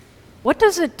What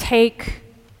does it take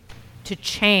to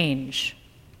change?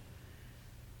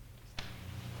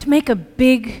 To make a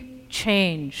big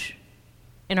change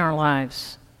in our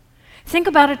lives? Think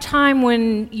about a time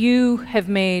when you have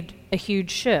made a huge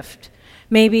shift.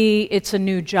 Maybe it's a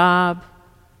new job,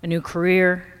 a new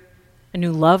career, a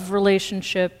new love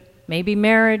relationship, maybe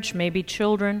marriage, maybe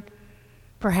children,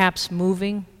 perhaps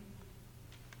moving.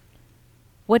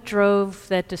 What drove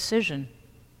that decision?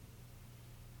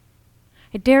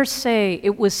 I dare say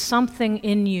it was something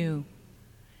in you,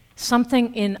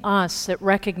 something in us that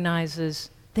recognizes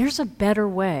there's a better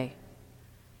way.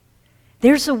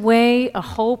 There's a way, a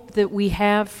hope that we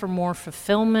have for more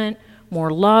fulfillment, more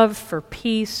love, for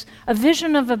peace, a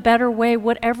vision of a better way,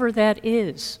 whatever that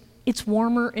is. It's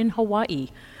warmer in Hawaii.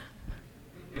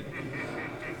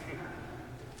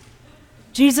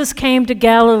 Jesus came to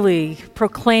Galilee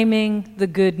proclaiming the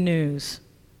good news.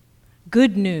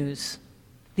 Good news,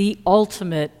 the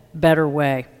ultimate better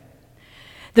way.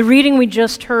 The reading we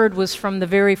just heard was from the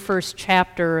very first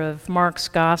chapter of Mark's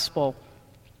Gospel.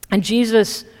 And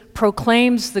Jesus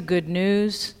proclaims the good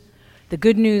news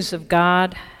of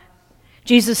God.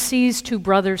 Jesus sees two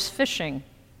brothers fishing,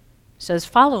 says,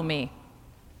 "Follow me."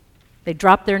 They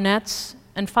drop their nets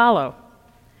and follow.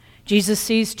 Jesus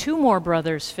sees two more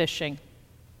brothers fishing.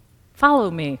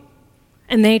 "Follow me."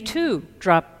 And they too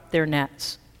drop their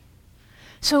nets.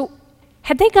 So,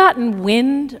 had they gotten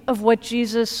wind of what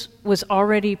Jesus was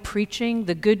already preaching,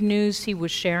 the good news he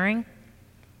was sharing?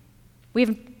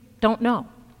 We don't know.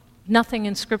 Nothing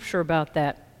in Scripture about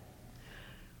that.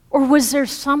 Or was there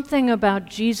something about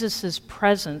Jesus'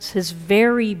 presence, his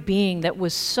very being, that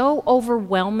was so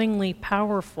overwhelmingly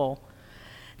powerful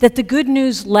that the good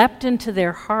news leapt into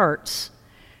their hearts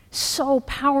so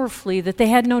powerfully that they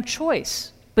had no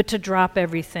choice but to drop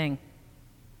everything?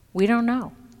 We don't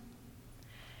know.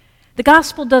 The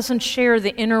gospel doesn't share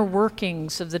the inner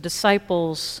workings of the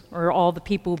disciples, or all the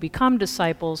people who become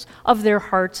disciples, of their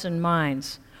hearts and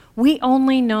minds. We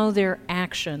only know their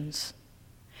actions.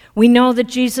 We know that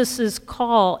Jesus'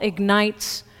 call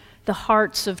ignites the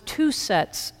hearts of two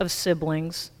sets of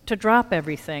siblings to drop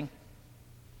everything.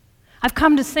 I've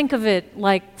come to think of it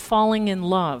like falling in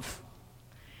love.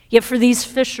 Yet for these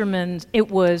fishermen,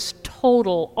 it was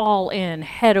total, all-in,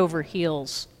 head-over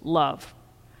heels love.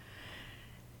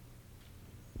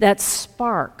 That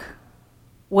spark,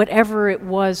 whatever it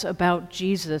was about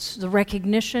Jesus, the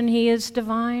recognition he is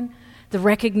divine, the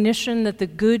recognition that the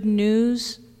good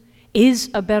news is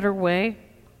a better way,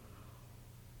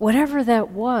 whatever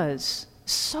that was,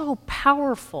 so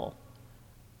powerful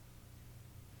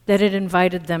that it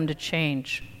invited them to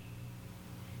change.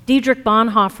 Dietrich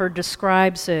Bonhoeffer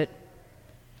describes it,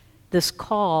 this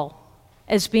call,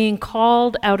 as being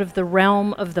called out of the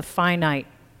realm of the finite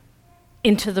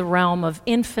into the realm of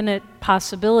infinite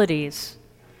possibilities,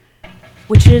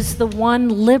 which is the one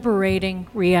liberating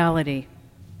reality.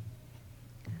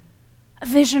 A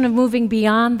vision of moving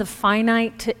beyond the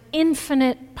finite to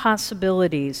infinite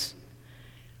possibilities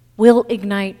will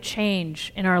ignite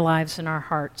change in our lives and our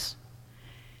hearts.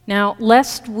 Now,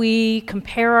 lest we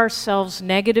compare ourselves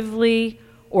negatively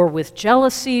or with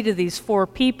jealousy to these four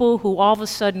people who all of a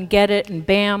sudden get it and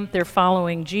bam, they're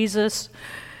following Jesus,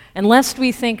 and lest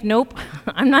we think, nope,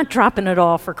 I'm not dropping it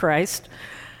all for Christ,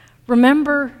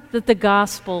 remember that the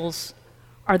Gospels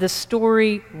are the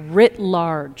story writ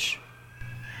large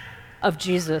of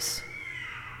Jesus.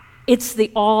 It's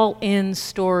the all-in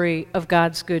story of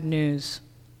God's good news.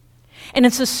 And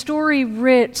it's a story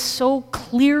writ so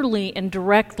clearly and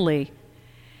directly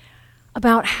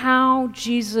about how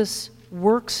Jesus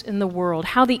works in the world,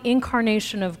 how the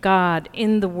incarnation of God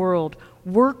in the world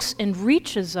works and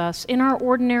reaches us in our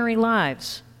ordinary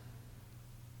lives.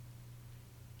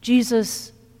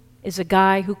 Jesus is a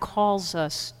guy who calls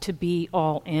us to be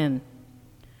all in,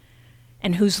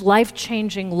 and whose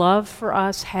life-changing love for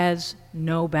us has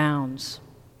no bounds.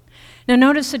 Now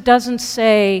notice it doesn't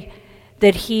say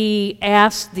that he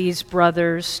asked these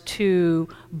brothers to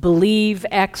believe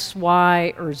X,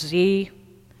 Y, or Z,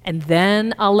 and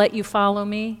then I'll let you follow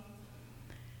me.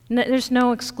 There's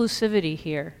no exclusivity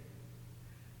here.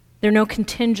 There are no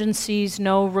contingencies,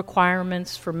 no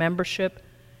requirements for membership.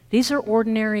 These are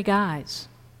ordinary guys,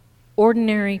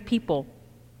 ordinary people.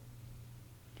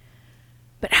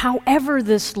 But however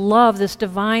this love, this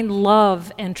divine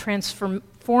love and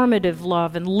transformative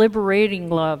love and liberating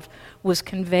love was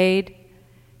conveyed,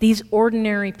 these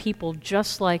ordinary people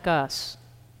just like us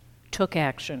took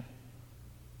action.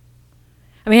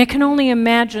 I mean, I can only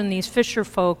imagine these fisher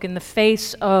folk in the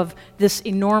face of this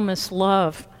enormous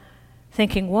love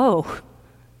thinking, whoa,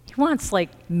 he wants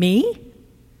like me?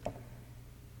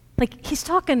 Like he's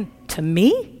talking to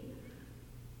me?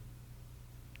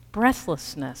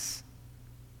 breathlessness,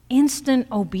 instant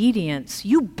obedience.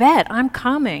 You bet, I'm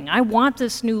coming. I want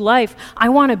this new life. I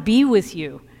want to be with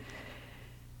you.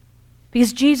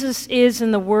 Because Jesus is,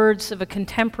 in the words of a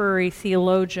contemporary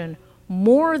theologian,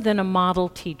 more than a model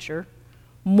teacher,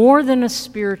 more than a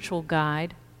spiritual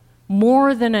guide,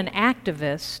 more than an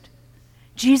activist.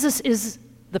 Jesus is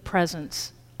the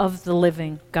presence of the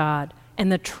living God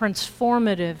and the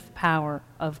transformative power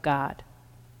of God.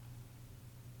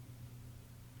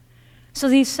 So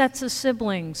these sets of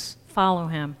siblings follow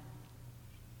him.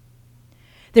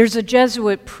 There's a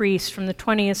Jesuit priest from the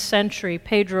 20th century,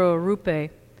 Pedro Arrupe,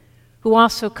 who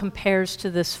also compares to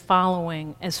this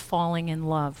following as falling in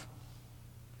love.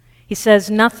 He says,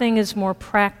 nothing is more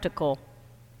practical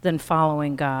than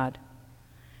following God.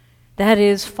 That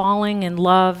is, falling in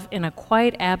love in a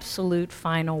quite absolute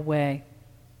final way.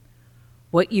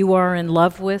 What you are in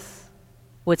love with,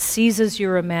 what seizes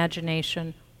your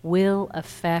imagination, will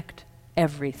affect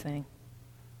everything.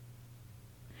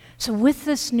 So with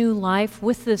this new life,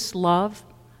 with this love,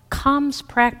 comes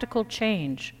practical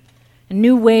change and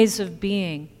new ways of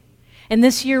being. And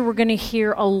this year we're going to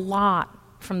hear a lot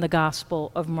from the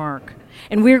Gospel of Mark.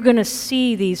 And we're going to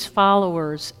see these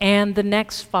followers and the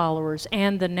next followers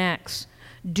and the next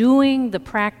doing the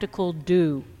practical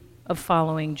do of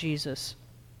following Jesus.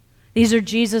 These are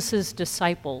Jesus'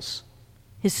 disciples,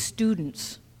 his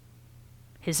students,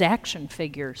 his action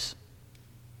figures.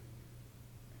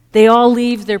 They all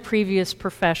leave their previous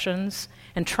professions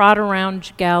and trot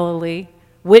around Galilee,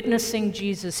 witnessing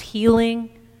Jesus healing,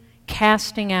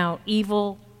 casting out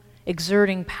evil,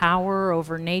 exerting power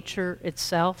over nature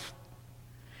itself.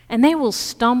 And they will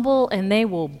stumble and they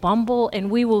will bumble, and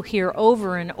we will hear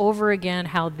over and over again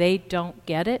how they don't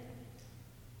get it.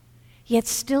 Yet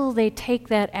still they take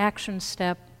that action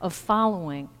step of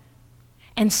following.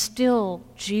 And still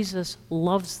Jesus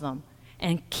loves them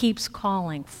and keeps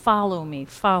calling, follow me,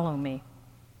 follow me.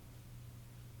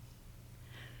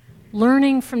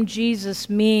 Learning from Jesus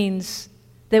means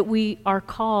that we are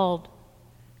called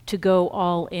to go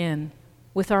all in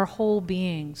with our whole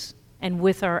beings and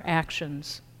with our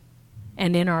actions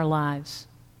and in our lives.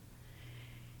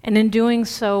 And in doing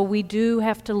so, we do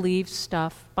have to leave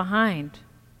stuff behind.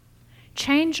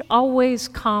 Change always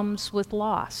comes with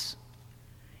loss.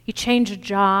 You change a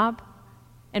job,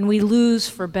 and we lose,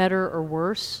 for better or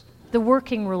worse, the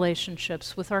working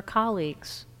relationships with our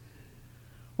colleagues.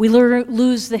 We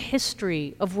lose the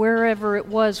history of wherever it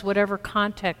was, whatever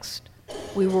context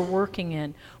we were working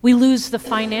in. We lose the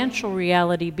financial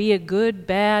reality, be it good,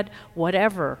 bad,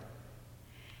 whatever.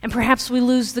 And perhaps we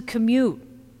lose the commute,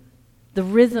 the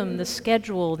rhythm, the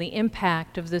schedule, the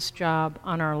impact of this job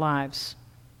on our lives.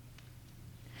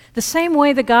 The same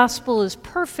way the gospel is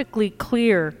perfectly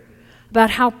clear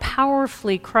about how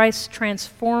powerfully Christ's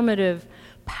transformative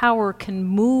power can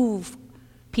move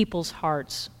people's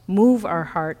hearts, move our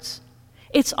hearts,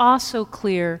 it's also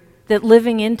clear that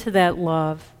living into that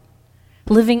love,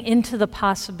 living into the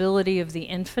possibility of the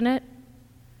infinite,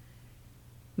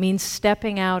 means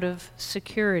stepping out of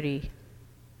security,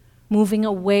 moving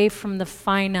away from the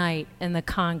finite and the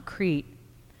concrete,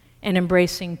 and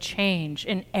embracing change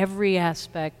in every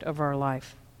aspect of our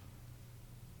life.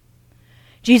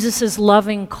 Jesus'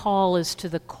 loving call is to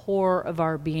the core of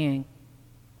our being.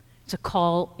 It's a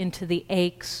call into the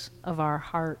aches of our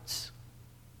hearts,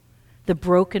 the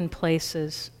broken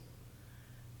places,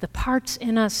 the parts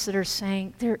in us that are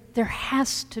saying, there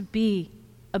has to be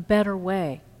a better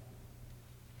way.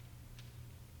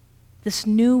 This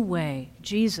new way,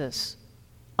 Jesus,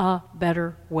 a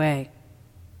better way.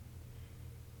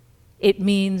 It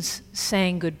means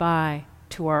saying goodbye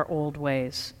to our old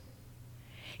ways.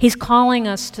 He's calling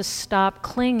us to stop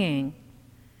clinging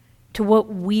to what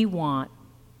we want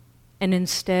and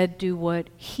instead do what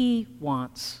He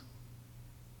wants.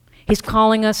 He's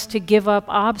calling us to give up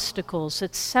obstacles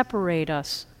that separate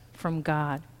us from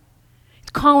God. He's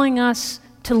calling us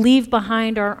to leave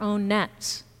behind our own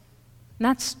nets. And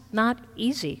that's not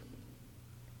easy.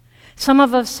 Some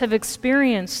of us have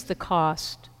experienced the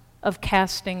cost of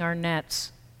casting our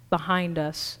nets behind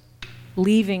us,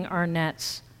 leaving our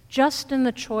nets, just in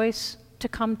the choice to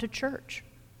come to church.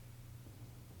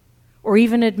 Or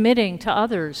even admitting to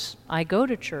others, I go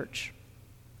to church.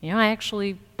 I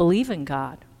actually believe in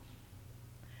God.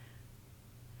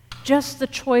 Just the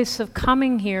choice of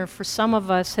coming here for some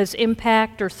of us has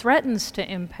impact or threatens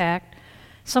to impact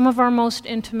some of our most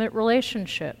intimate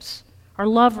relationships, our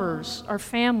lovers, our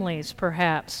families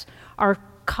perhaps, our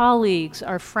colleagues,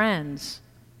 our friends.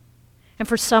 And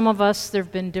for some of us, there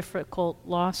have been difficult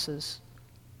losses.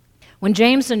 When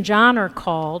James and John are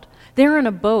called, they're in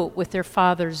a boat with their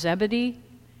father Zebedee,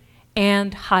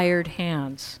 and hired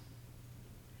hands.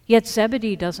 Yet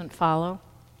Zebedee doesn't follow.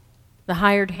 The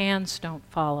hired hands don't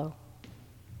follow.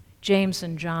 James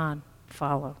and John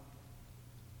follow.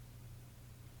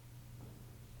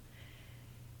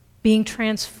 Being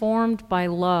transformed by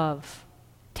love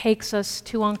takes us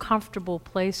to uncomfortable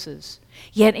places.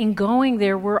 Yet in going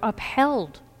there, we're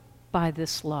upheld by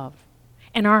this love,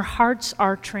 and our hearts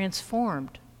are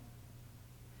transformed.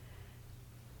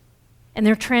 And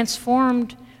they're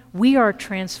transformed, we are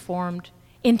transformed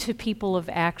into people of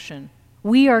action.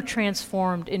 We are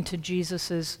transformed into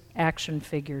Jesus' action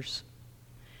figures.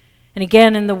 And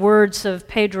again, in the words of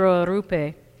Pedro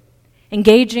Arrupe,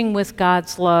 engaging with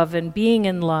God's love and being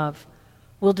in love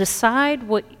will decide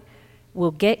what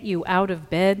will get you out of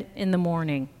bed in the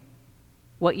morning,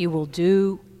 what you will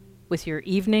do with your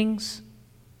evenings,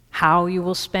 how you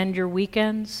will spend your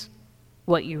weekends,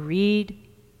 what you read,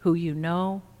 who you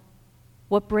know,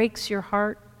 what breaks your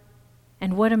heart,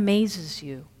 and what amazes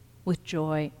you with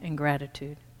joy and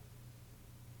gratitude.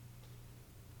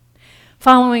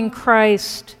 Following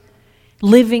Christ,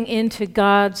 living into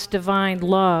God's divine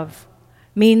love,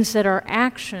 means that our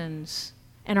actions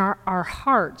and our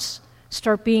hearts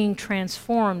start being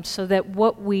transformed so that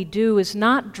what we do is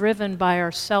not driven by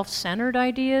our self-centered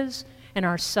ideas and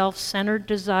our self-centered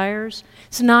desires.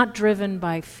 It's not driven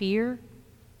by fear,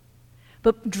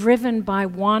 but driven by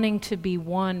wanting to be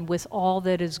one with all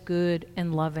that is good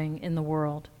and loving in the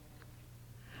world.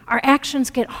 Our actions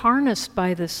get harnessed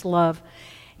by this love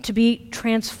to be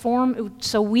transformed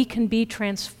so we can be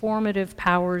transformative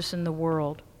powers in the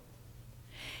world.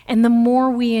 And the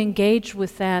more we engage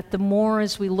with that, the more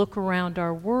as we look around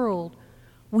our world,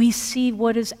 we see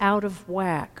what is out of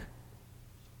whack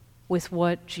with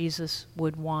what Jesus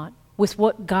would want, with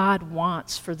what God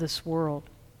wants for this world.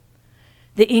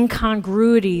 The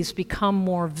incongruities become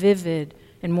more vivid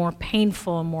and more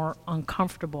painful and more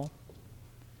uncomfortable.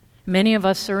 Many of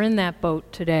us are in that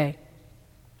boat today.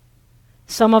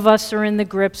 Some of us are in the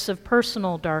grips of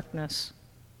personal darkness,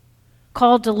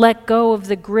 called to let go of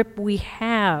the grip we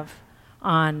have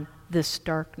on this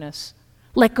darkness.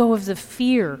 Let go of the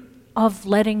fear of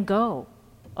letting go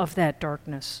of that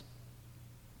darkness.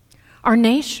 Our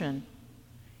nation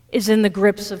is in the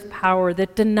grips of power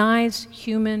that denies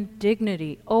human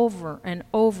dignity over and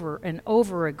over and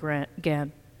over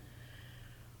again,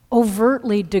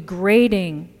 overtly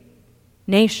degrading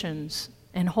nations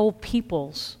and whole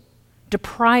peoples,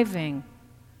 depriving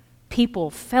people,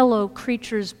 fellow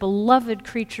creatures, beloved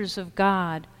creatures of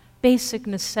God, basic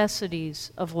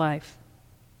necessities of life.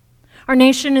 Our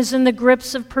nation is in the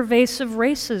grips of pervasive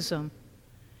racism,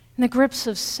 in the grips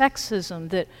of sexism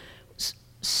that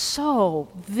so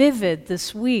vivid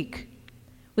this week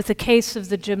with the case of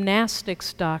the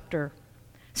gymnastics doctor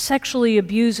sexually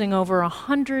abusing over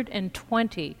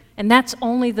 120, and that's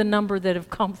only the number that have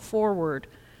come forward,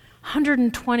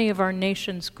 120 of our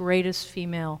nation's greatest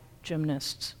female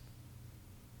gymnasts.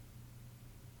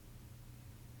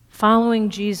 Following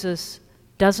Jesus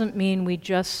doesn't mean we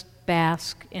just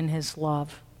bask in his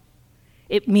love.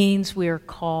 It means we are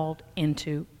called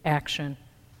into action.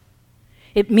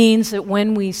 It means that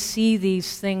when we see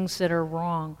these things that are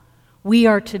wrong, we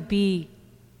are to be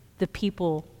the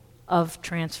people of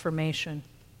transformation.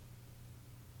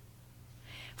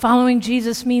 Following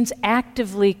Jesus means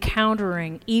actively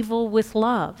countering evil with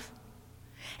love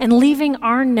and leaving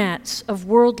our nets of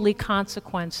worldly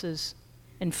consequences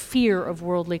and fear of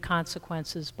worldly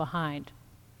consequences behind.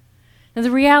 Now,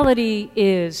 the reality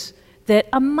is that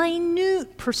a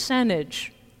minute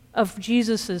percentage of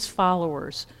Jesus'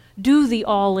 followers do the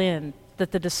all-in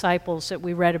that the disciples that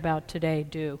we read about today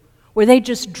do, where they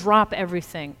just drop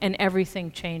everything and everything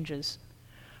changes.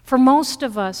 For most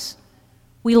of us,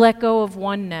 we let go of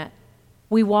one net.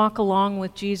 We walk along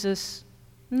with Jesus,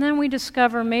 and then we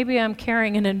discover maybe I'm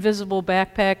carrying an invisible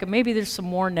backpack, and maybe there's some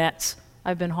more nets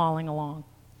I've been hauling along.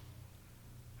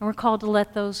 And we're called to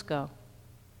let those go.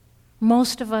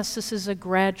 Most of us, this is a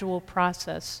gradual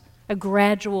process, a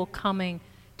gradual coming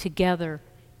together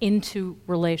into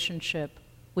relationship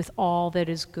with all that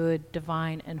is good,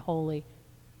 divine, and holy.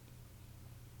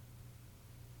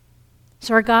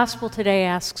 So our gospel today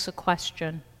asks a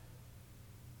question.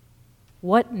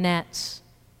 What nets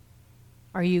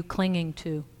are you clinging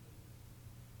to?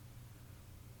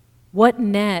 What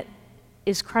net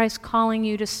is Christ calling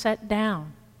you to set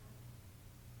down?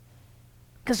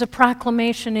 Because the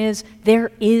proclamation is,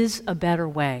 there is a better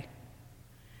way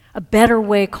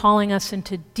calling us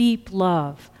into deep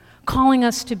love, calling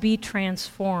us to be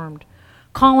transformed,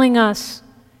 calling us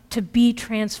to be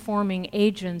transforming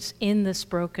agents in this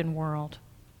broken world.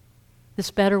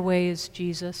 This better way is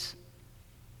Jesus.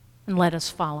 and let us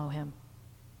follow him.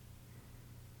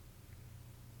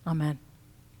 Amen.